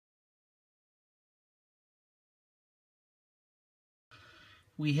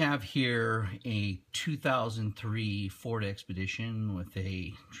We have here a 2003 Ford Expedition with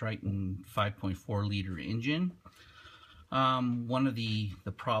a Triton 5.4 liter engine. One of the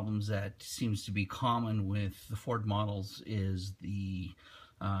problems that seems to be common with the Ford models is the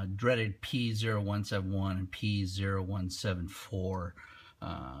dreaded P0171 and P0174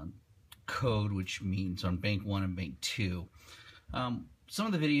 code, which means on bank 1 and bank 2. Some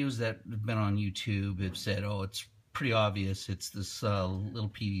of the videos that have been on YouTube have said, oh, it's pretty obvious, it's this little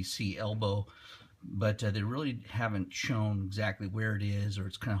PVC elbow, but they really haven't shown exactly where it is, or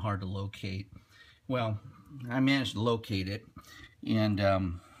it's kind of hard to locate. Well, I managed to locate it, and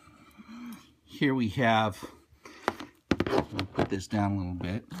here we have, I'll put this down a little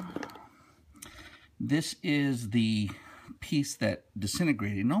bit. This is the piece that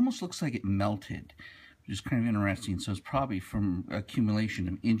disintegrated. It almost looks like it melted, which is kind of interesting. So it's probably from accumulation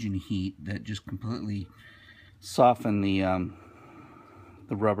of engine heat that just completely softened the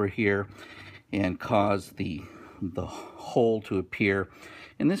rubber here and caused the hole to appear.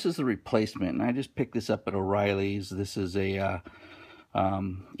 And this is the replacement, and I just picked this up at O'Reilly's. This is a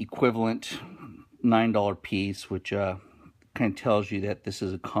equivalent $9 piece, which kind of tells you that this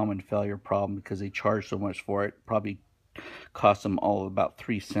is a common failure problem because they charge so much for it. Probably cost them all about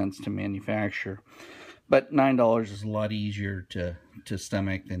 3 cents to manufacture, but $9 is a lot easier to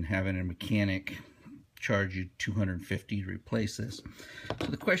stomach than having a mechanic charge you $250 to replace this. So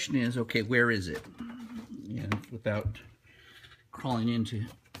the question is, okay, where is it? And without falling in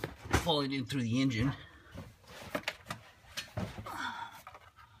through the engine.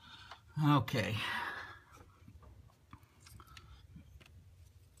 Okay.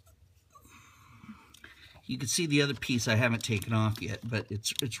 You can see the other piece I haven't taken off yet, but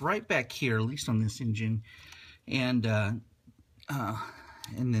it's right back here, at least on this engine, and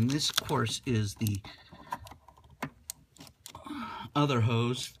then this, of course, is the other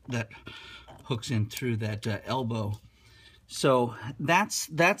hose that hooks in through that elbow. So that's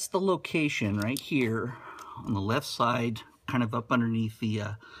the location right here on the left side, kind of up underneath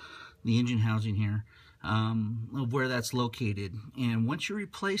the engine housing here, of where that's located. And once you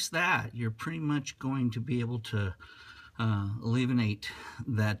replace that, you're pretty much going to be able to eliminate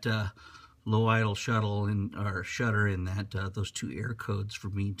that low idle shuttle or shutter in that those two air codes for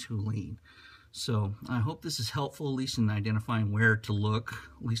being too lean. So I hope this is helpful, at least in identifying where to look,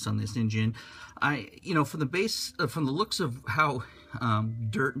 at least on this engine. From the looks of how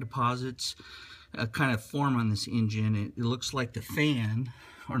dirt deposits kind of form on this engine, it looks like the fan,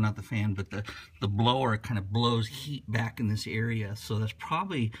 or not the fan, but the blower kind of blows heat back in this area. So that's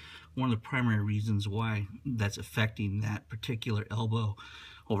probably one of the primary reasons why that's affecting that particular elbow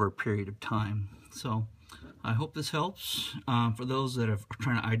over a period of time. So I hope this helps for those that are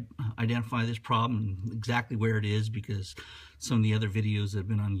trying to identify this problem and exactly where it is, because some of the other videos that have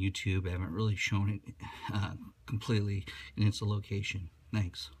been on YouTube haven't really shown it completely in its location.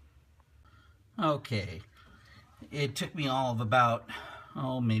 Thanks. Okay, it took me all of about,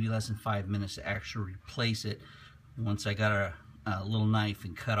 maybe less than 5 minutes to actually replace it. Once I got a little knife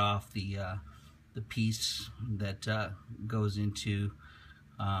and cut off the piece that goes into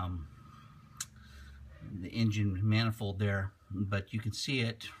the engine manifold there, but you can see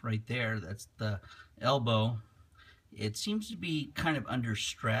it right there. That's the elbow. It seems to be kind of under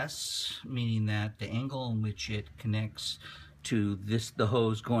stress, meaning that the angle in which it connects to the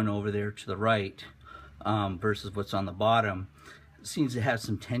hose going over there to the right versus what's on the bottom seems to have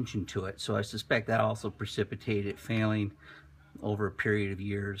some tension to it. So I suspect that also precipitated it failing over a period of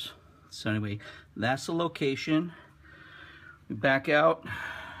years. So anyway, that's the location. We back out,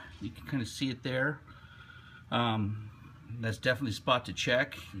 you can kind of see it there. That's definitely a spot to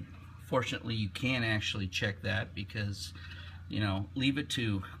check. Fortunately, you can actually check that, because leave it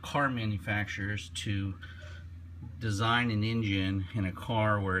to car manufacturers to design an engine in a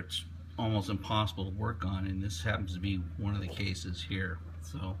car where it's almost impossible to work on, and this happens to be one of the cases here.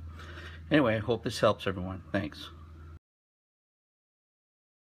 So anyway, I hope this helps everyone. Thanks.